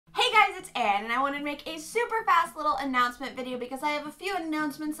again, and I wanted to make a super fast little announcement video because I have a few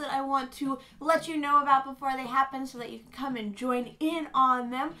announcements that I want to let you know about before they happen so that you can come and join in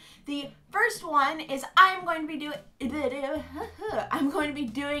on them. The first one is I'm going to be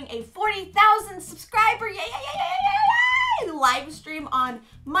doing a 40,000 subscriber live stream on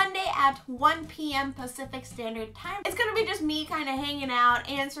Monday at 1 p.m. Pacific Standard Time. It's gonna be just me kind of hanging out,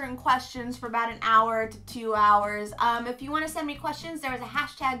 answering questions for about an hour to 2 hours. If you want to send me questions, there is a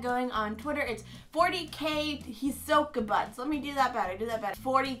hashtag going on Twitter. It's 40K Hisoka Butts. Let me do that better.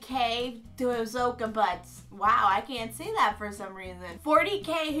 40K Hisoka Butts. Wow, I can't say that for some reason.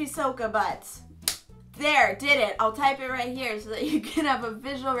 40K Hisoka Butts. There, did it. I'll type it right here so that you can have a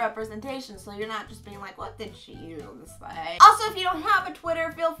visual representation so you're not just being like, what did she use? Also, if you don't have a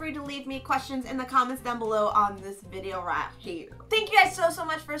Twitter, feel free to leave me questions in the comments down below on this video right here. Thank you guys so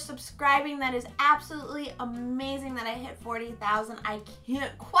much for subscribing. That is absolutely amazing that I hit 40,000. I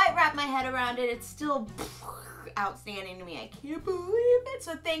can't quite wrap my head around it. It's still outstanding to me. I can't believe it.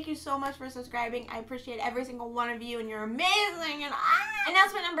 So thank you so much for subscribing. I appreciate every single one of you, and you're amazing. And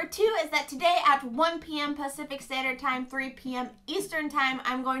announcement number 2 is that today at 1 p.m. Pacific Standard Time, 3 p.m. Eastern Time,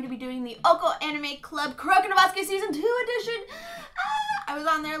 I'm going to be doing the OKKO Anime Club Kuroko no Basuke Season 2 edition. I was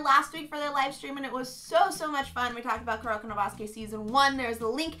on there last week for their live stream and it was so much fun. We talked about Kuroko no Basuke Season 1. There's the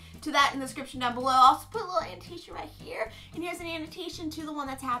link to that in the description down below. I'll also put a little annotation right here. And here's an annotation to the one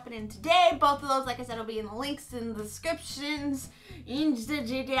that's happening today. Both of those, like I said, will be in the links in the descriptions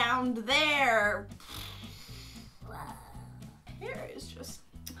down there. Here is just,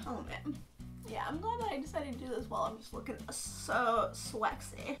 oh man. Yeah, I'm glad that I decided to do this while I'm just looking so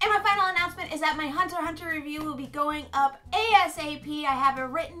swexy. And my final announcement is that my Hunter x Hunter review will be going up ASAP. I have it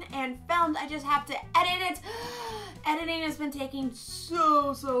written and filmed. I just have to edit it. Editing has been taking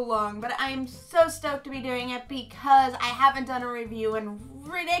so long, but I'm so stoked to be doing it because I haven't done a review in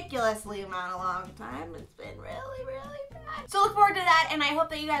ridiculously amount of long time. It's been really bad. So look forward to that, and I hope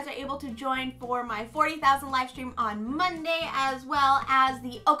that you guys are able to join for my 40,000 live stream on Monday, as well as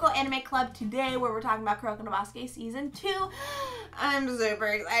the OKKO Anime Club today, where we're talking about Kuroko no Basuke Season 2. I'm super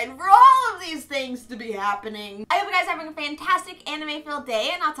excited for all of these things to be happening. I hope you guys are having a fantastic anime-filled day,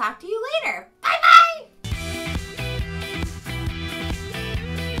 and I'll talk to you later.